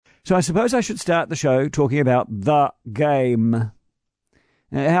So I suppose I should start the show talking about the game.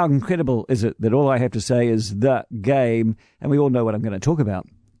 How incredible is it that all I have to say is the game, and we all know what I'm going to talk about,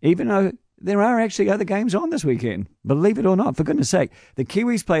 even though there are actually other games on this weekend. Believe it or not, for goodness sake. The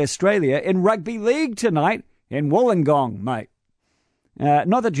Kiwis play Australia in rugby league tonight in Wollongong, mate.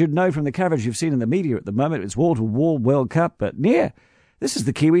 Not that you'd know from the coverage you've seen in the media at the moment. It's wall-to-wall World Cup, but yeah, this is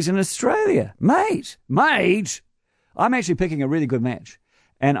the Kiwis in Australia. Mate! I'm actually picking a really good match.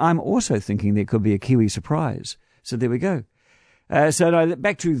 And I'm also thinking there could be a Kiwi surprise. So there we go. So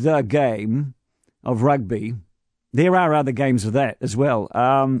back to the game of rugby. There are other games of that as well.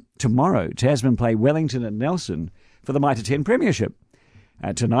 Tomorrow, Tasman play Wellington and Nelson for the Mitre 10 Premiership.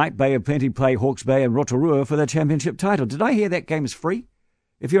 Tonight, Bay of Plenty play Hawke's Bay and Rotorua for the championship title. Did I hear that game is free?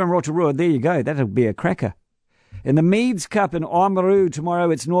 If you're in Rotorua, there you go. That'll be a cracker. In the Meads Cup in Oamaru tomorrow,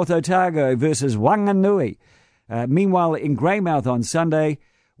 it's North Otago versus Wanganui. Meanwhile, in Greymouth on Sunday,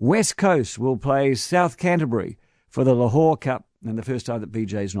 West Coast will play South Canterbury for the Lahore Cup, and the first time that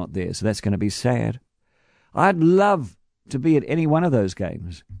BJ's not there, so that's going to be sad. I'd love to be at any one of those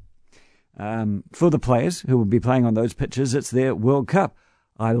games. For the players who will be playing on those pitches, it's their World Cup.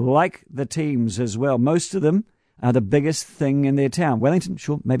 I like the teams as well. Most of them are the biggest thing in their town. Wellington,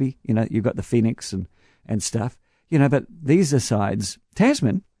 sure, maybe, you've got the Phoenix and stuff, but these are sides.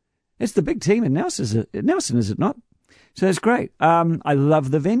 Tasman, it's the big team in Nelson, is it not? So it's great. I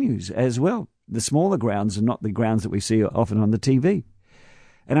love the venues as well. The smaller grounds and not the grounds that we see often on the TV.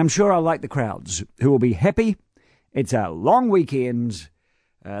 And I'm sure I'll like the crowds who will be happy. It's a long weekend.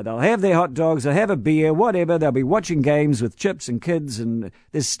 They'll have their hot dogs, they'll have a beer, whatever. They'll be watching games with chips and kids, and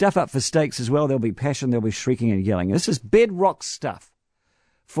there's stuff up for stakes as well. There'll be passion, there'll be shrieking and yelling. This is bedrock stuff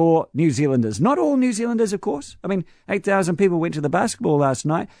for New Zealanders. Not all New Zealanders, of course. 8,000 people went to the basketball last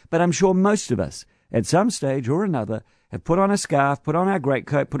night, but I'm sure most of us, at some stage or another, have put on a scarf, put on our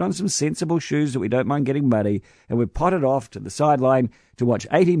greatcoat, put on some sensible shoes that we don't mind getting muddy, and we've potted off to the sideline to watch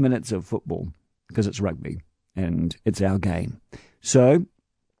 80 minutes of football, because it's rugby, and it's our game. So,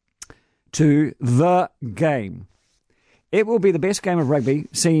 to the game. It will be the best game of rugby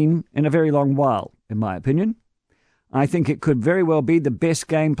seen in a very long while, in my opinion. I think it could very well be the best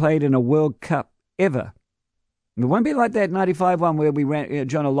game played in a World Cup ever. It won't be like that 95 one where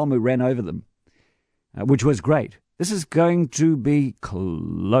John Olomu ran over them, which was great. This is going to be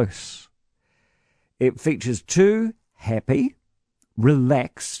close. It features two happy,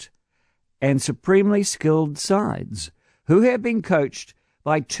 relaxed, and supremely skilled sides who have been coached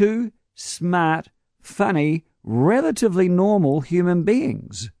by two smart, funny, relatively normal human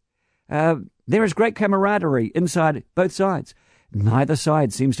beings. There is great camaraderie inside both sides. Neither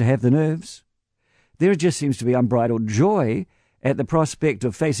side seems to have the nerves. There just seems to be unbridled joy at the prospect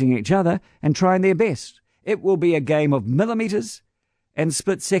of facing each other and trying their best. It will be a game of millimetres and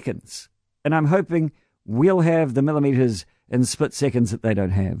split seconds. And I'm hoping we'll have the millimetres and split seconds that they don't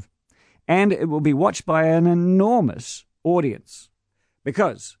have. And it will be watched by an enormous audience.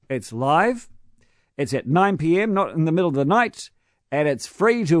 Because it's live, it's at 9 p.m, not in the middle of the night, and it's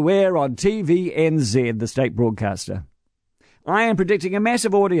free to air on TVNZ, the state broadcaster. I am predicting a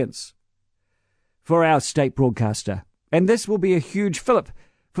massive audience for our state broadcaster. And this will be a huge fillip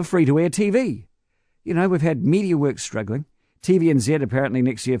for free-to-air TV. We've had MediaWorks struggling. TVNZ apparently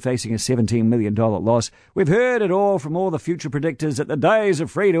next year facing a $17 million loss. We've heard it all from all the future predictors that the days of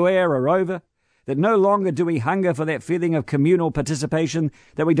free-to-air are over, that no longer do we hunger for that feeling of communal participation,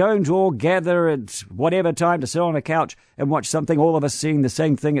 that we don't all gather at whatever time to sit on a couch and watch something, all of us seeing the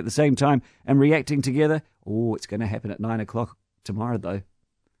same thing at the same time and reacting together. Oh, it's going to happen at 9 o'clock tomorrow, though.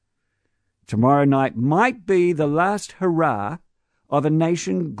 Tomorrow night might be the last hurrah of a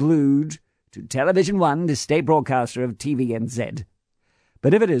nation glued to Television One, the state broadcaster of TVNZ.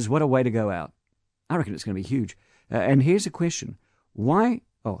 But if it is, what a way to go out. I reckon it's going to be huge. And here's a question.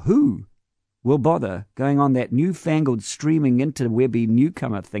 Who will bother going on that newfangled streaming interwebby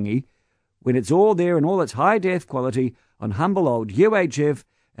newcomer thingy when it's all there in all its high-def quality on humble old UHF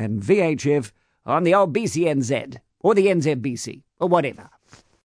and VHF on the old BCNZ or the NZBC or whatever?